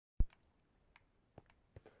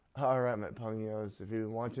Alright, my Pungios, if you've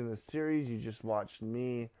been watching this series, you just watched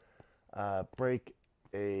me break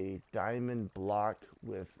a diamond block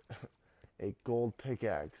with a gold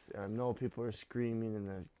pickaxe. And I know people are screaming in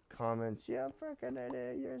the comments, "You freaking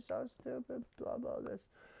idiot, you're so stupid, blah blah this."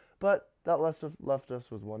 But that left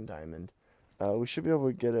us with one diamond. We should be able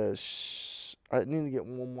to get I need to get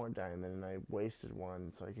one more diamond, and I wasted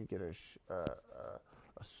one, so I could get a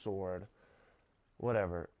sword.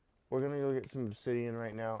 Whatever. We're gonna go get some obsidian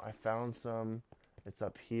right now. I found some. It's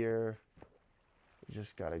up here. We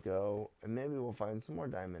just gotta go, and maybe we'll find some more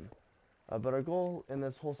diamond. But our goal in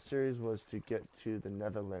this whole series was to get to the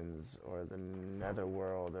Netherlands, or the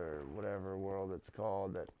Netherworld, or whatever world it's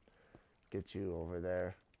called that gets you over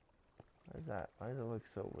there. What is that? Why does it look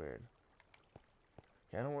so weird?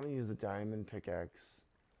 Okay, I don't want to use the diamond pickaxe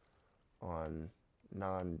on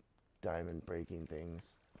non-diamond breaking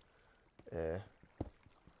things. Eh.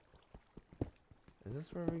 Is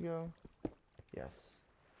this where we go? Yes.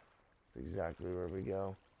 That's exactly where we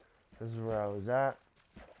go. This is where I was at.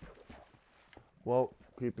 Whoa,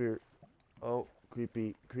 creeper. Oh,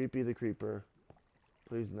 creepy. Creepy the creeper.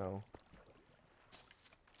 Please no.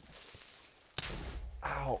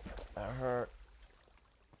 Ow! That hurt.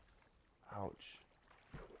 Ouch.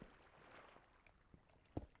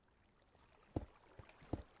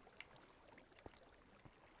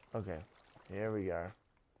 Okay, here we are.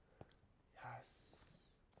 Yes.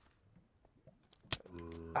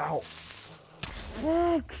 Ow!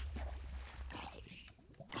 Fuck!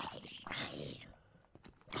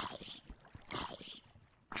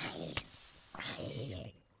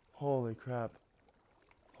 Holy crap.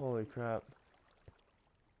 Holy crap.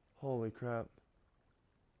 Holy crap.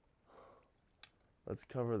 Let's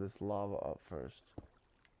cover this lava up first.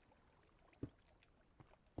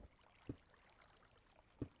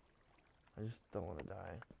 I just don't want to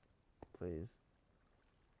die. Please.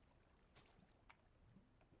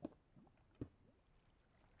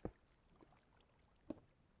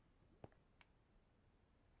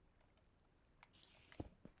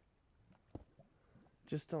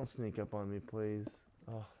 Just don't sneak up on me, please.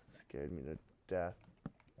 Oh, it scared me to death.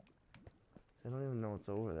 I don't even know what's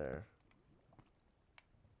over there.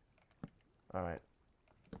 Alright.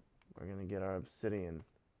 We're gonna get our obsidian.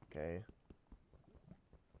 Okay.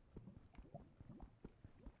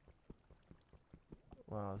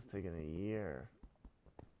 Wow, it's taking a year.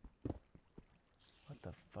 What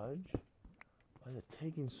the fudge? Why is it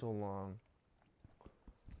taking so long?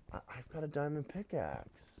 I've got a diamond pickaxe.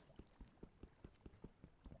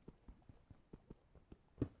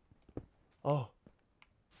 Oh,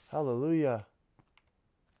 hallelujah.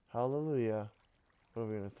 Hallelujah. What are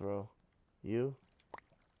we gonna throw? You?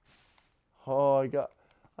 Oh, I got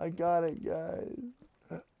it, guys.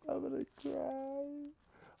 I'm gonna cry.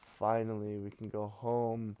 Finally, we can go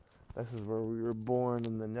home. This is where we were born,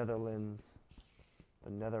 in the Netherlands.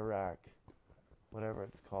 The Netherrack. Whatever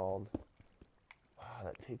it's called. Wow,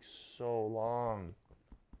 that takes so long.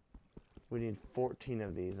 We need 14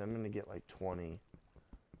 of these. I'm gonna get like 20.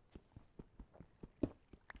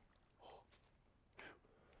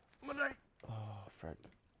 Oh, frick.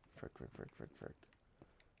 Frick, frick, frick, frick, frick.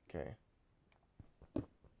 Okay.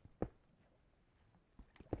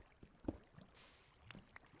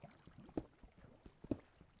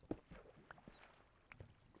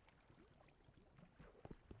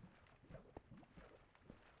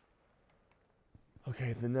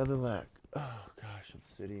 Okay, the Netherlack. Oh gosh,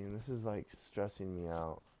 obsidian. This is like stressing me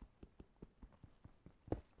out.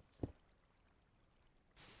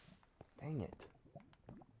 Dang it.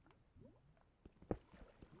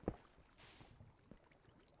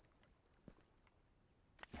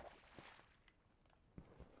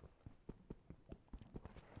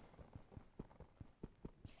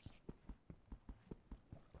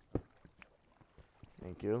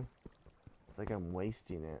 Thank you. It's like I'm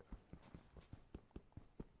wasting it.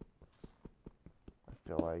 I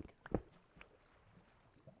feel like.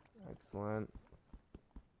 Excellent.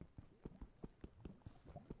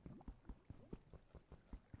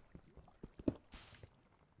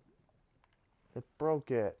 It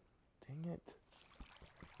broke it. Dang it.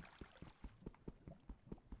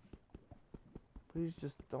 Please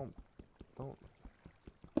just don't.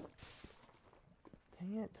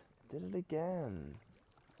 Dang it. Did it again.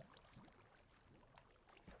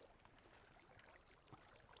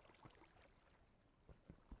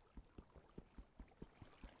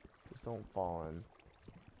 Just don't fall in.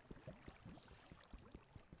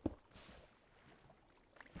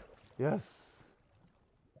 Yes.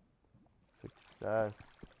 Success.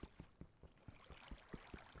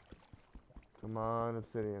 Come on,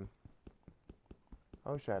 obsidian.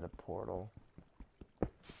 I wish I had a portal.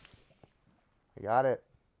 I got it.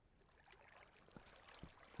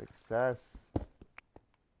 Success.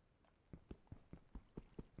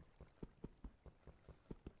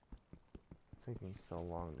 It's taking so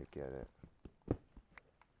long to get it.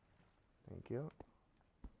 Thank you.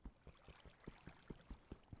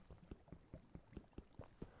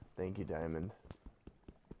 Thank you, Diamond.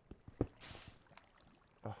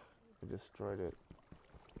 Ugh, I destroyed it.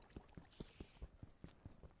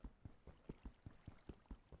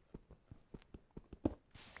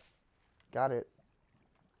 Got it.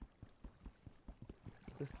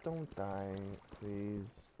 Just don't die, please.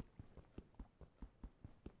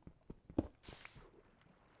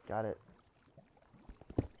 Got it.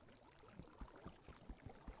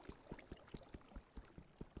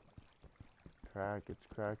 Crack, it's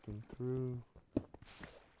cracking through.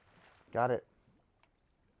 Got it.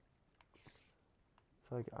 I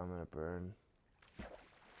feel like I'm gonna burn.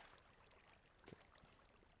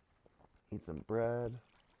 Eat some bread.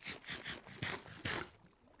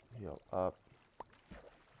 Heal up.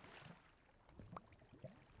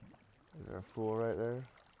 Is there a fool right there?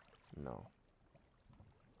 No.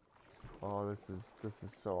 Oh, this is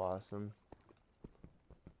so awesome.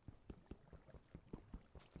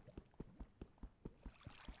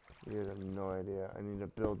 You have no idea. I need to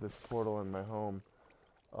build this portal in my home.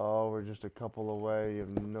 Oh, we're just a couple away. You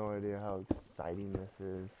have no idea how exciting this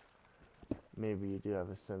is. Maybe you do have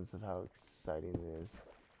a sense of how exciting it is.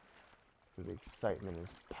 The excitement is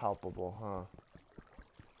palpable, huh?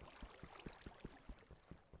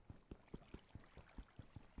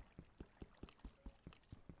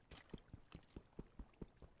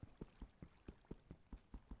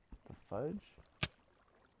 The fudge?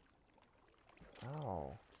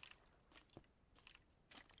 Ow.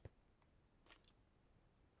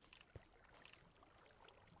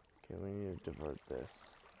 Okay, we need to divert this.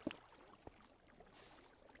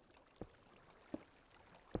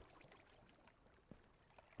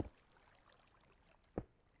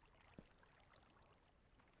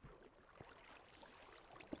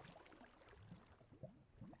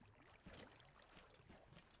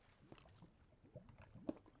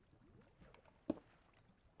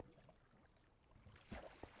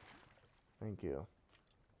 Thank you.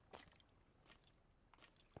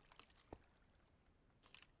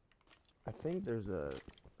 I think there's a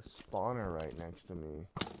spawner right next to me.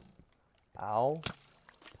 Ow.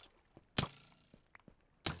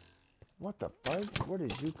 What the fudge? Where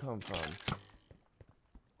did you come from?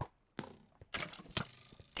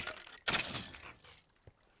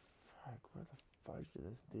 Frick, where the fudge did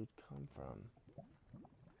this dude come from?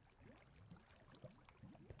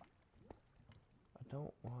 I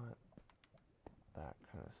don't want that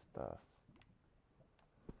kind of stuff.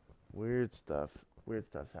 Weird stuff. Weird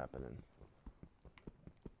stuff's happening.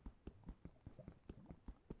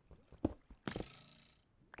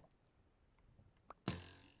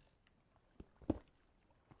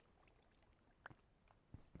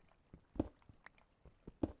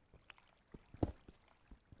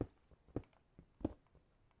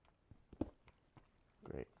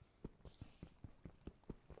 Great.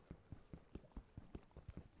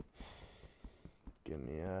 Give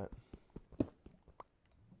me that.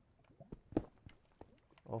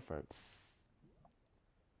 Oh, frick.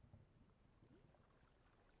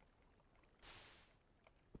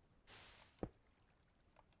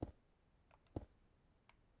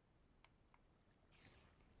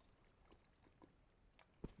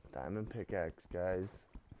 Diamond pickaxe, guys.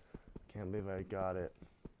 Can't believe I got it.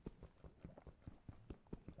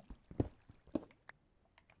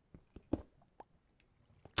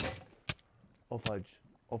 Oh fudge.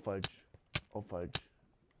 Oh fudge. Oh fudge.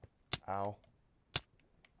 Ow.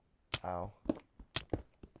 Ow.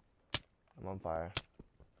 I'm on fire.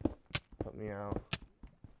 Put me out.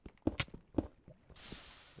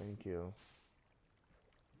 Thank you.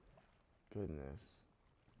 Goodness.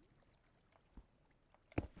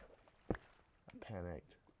 I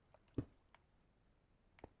panicked.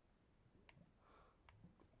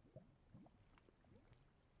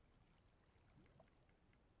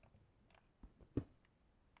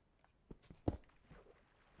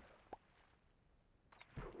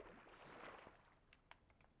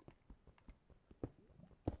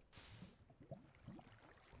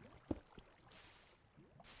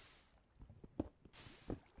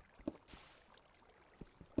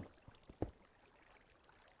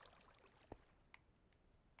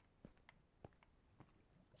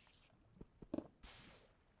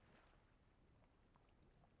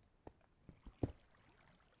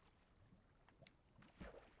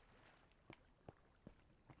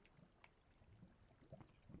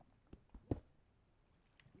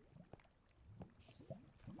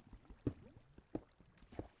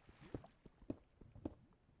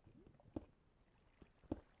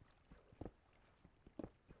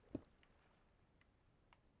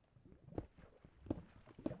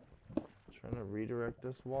 Trying to redirect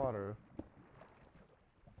this water.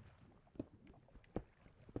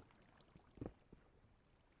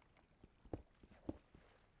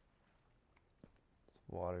 This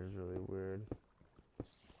water's really weird.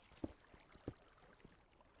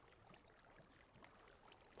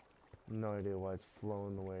 No idea why it's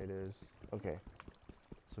flowing the way it is. Okay,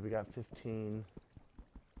 so we got 15.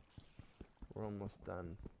 We're almost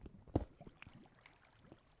done.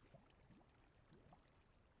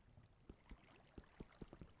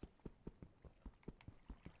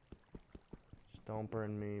 Just don't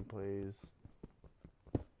burn me, please.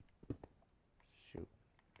 Shoot,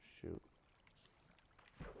 shoot.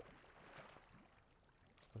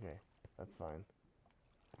 Okay, that's fine.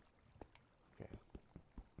 Okay.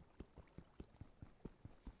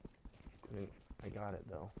 I got it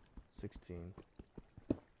though. 16.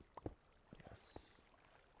 Yes.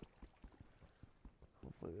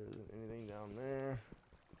 Hopefully there isn't anything down there.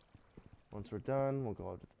 Once we're done, we'll go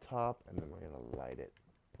up to the top and then we're gonna light it.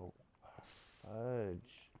 Oh,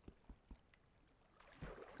 fudge.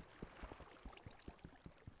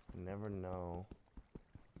 Never know.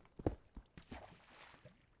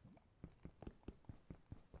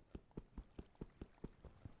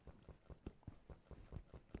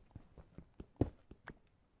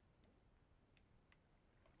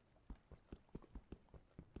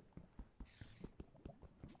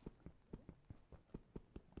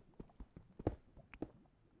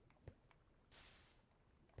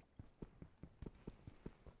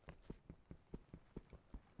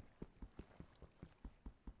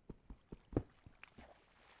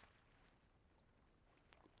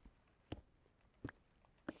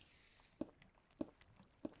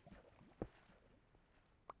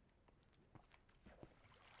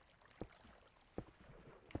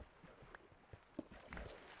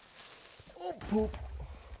 Oh, poop.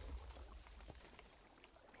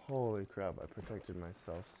 Holy crap, I protected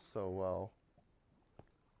myself so well.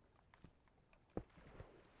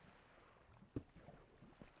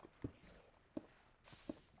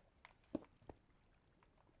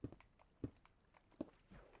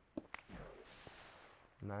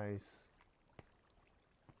 Nice.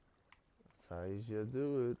 That's how you should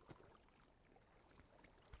do it.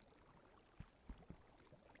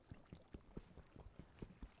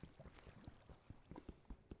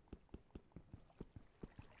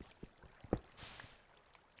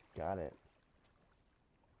 Got it.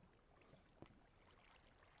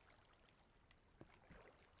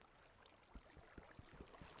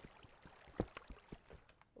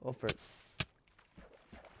 Oh, frick.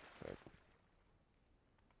 Frick.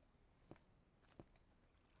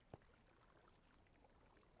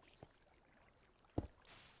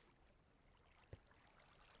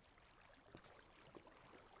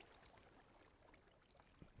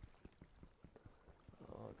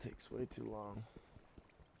 Oh, it takes way too long.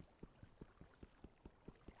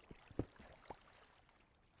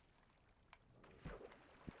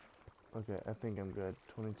 Okay, I think I'm good.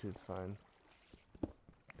 22 is fine.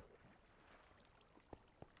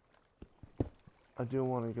 I do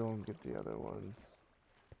want to go and get the other ones.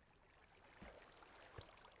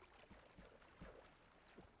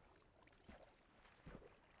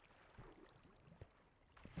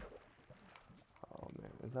 Oh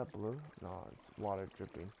man, is that blue? No, it's water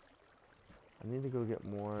dripping. I need to go get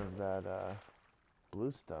more of that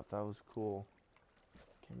blue stuff. That was cool.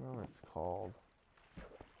 Can't remember what it's called.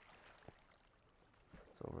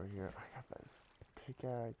 It's over here. I got this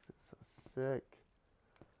pickaxe. It's so sick.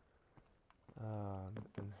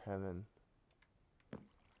 In heaven.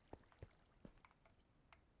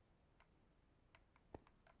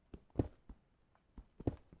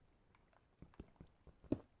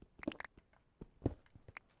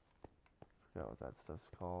 Forgot what that stuff's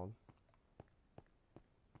called.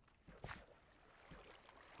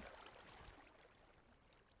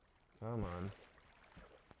 Come on.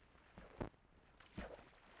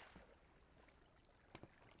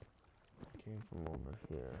 Came from over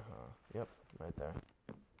here, huh? Yep, right there.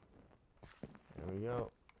 There we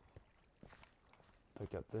go.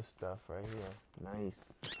 Pick up this stuff right here.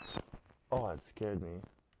 Nice. Oh, that scared me.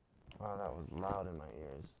 Wow, that was loud in my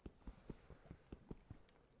ears.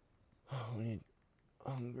 Oh, we need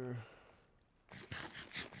hunger.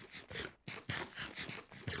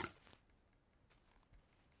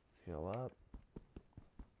 Let's heal up.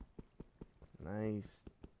 Nice.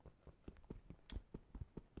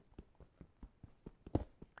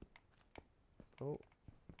 Oh.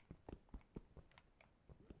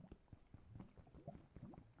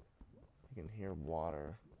 I can hear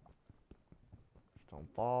water. Just don't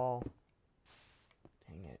fall.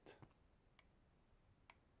 Dang it.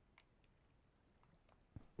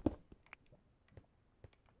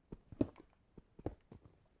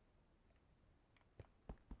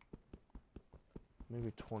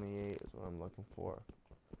 Maybe 28 is what I'm looking for.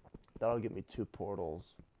 That'll get me 2 portals.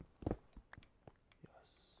 Yes.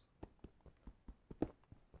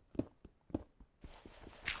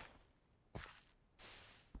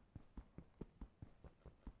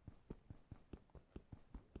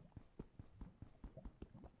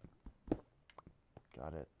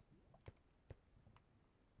 Got it.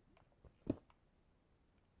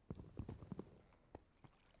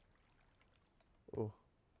 Oh.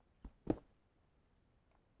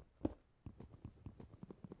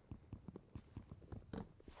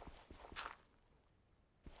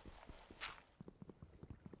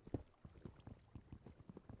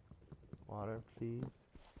 Water, please.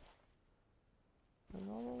 Where's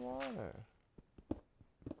all the water?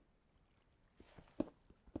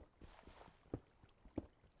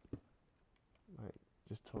 Am I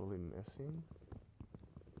just totally missing?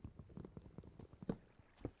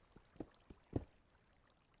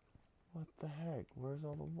 What the heck? Where's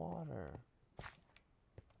all the water?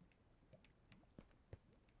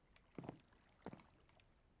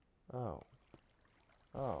 Oh.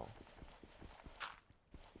 Oh.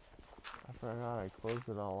 I forgot I closed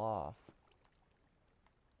it all off.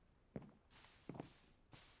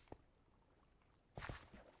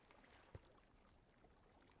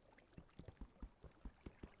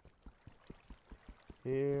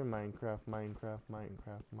 Here, Minecraft, Minecraft,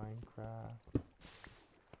 Minecraft, Minecraft.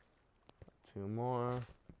 2 more.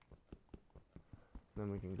 Then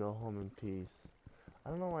we can go home in peace. I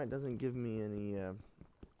don't know why it doesn't give me any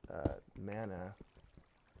mana.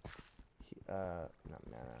 Not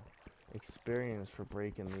mana. Experience for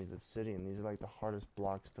breaking these obsidian. These are like the hardest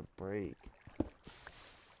blocks to break.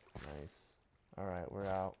 Nice. Alright, we're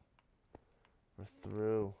out. We're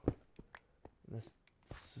through. This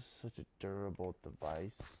is such a durable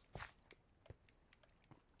device.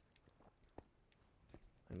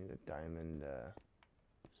 I need a diamond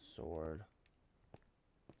sword.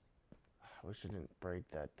 I wish I didn't break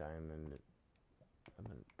that diamond. That would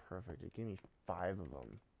have been perfect. It gave me 5 of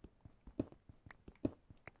them.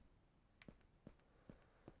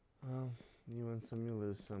 Well, you win some, you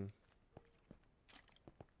lose some.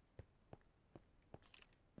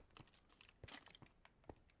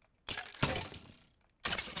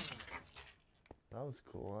 That was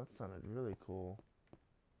cool. That sounded really cool.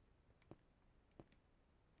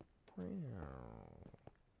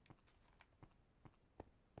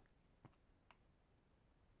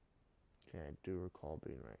 Okay, I do recall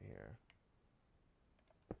being right here.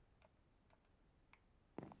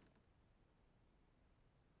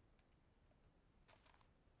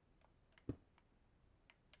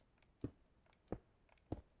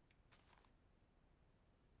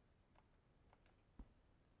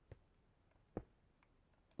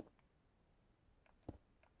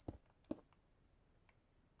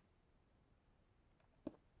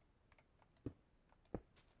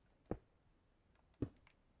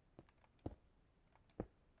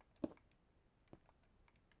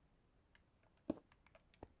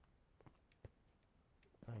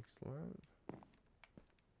 Excellent.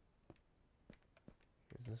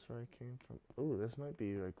 Is this where I came from? Ooh, this might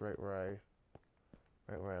be like right where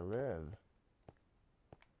I live.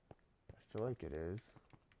 I feel like it is.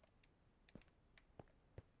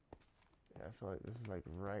 Yeah, I feel like this is like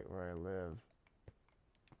right where I live.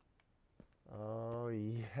 Oh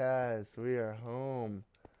yes, we are home.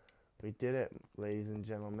 We did it, ladies and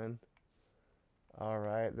gentlemen.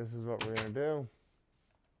 Alright, this is what we're gonna do.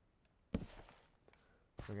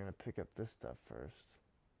 We're gonna pick up this stuff first.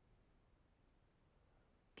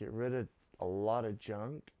 Get rid of a lot of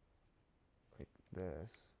junk, like this.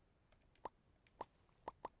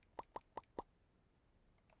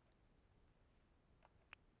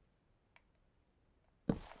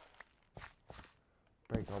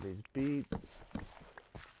 Break all these beets.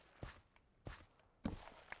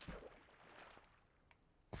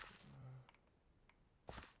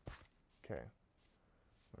 Okay.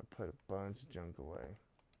 I'm gonna put a bunch of junk away.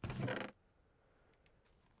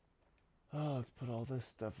 Oh, let's put all this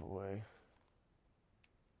stuff away.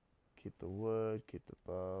 Keep the wood, keep the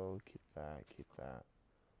bow, keep that, keep that.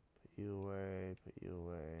 Put you away, put you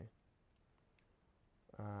away.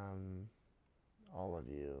 All of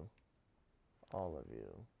you. All of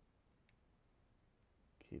you.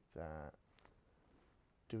 Keep that.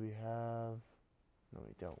 Do we have... No,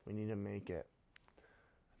 we don't. We need to make it.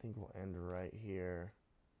 I think we'll end right here.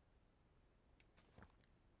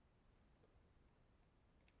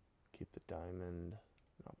 Keep the diamond.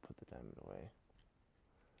 I'll put the diamond away.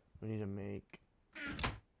 We need to make...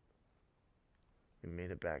 We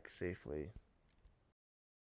made it back safely.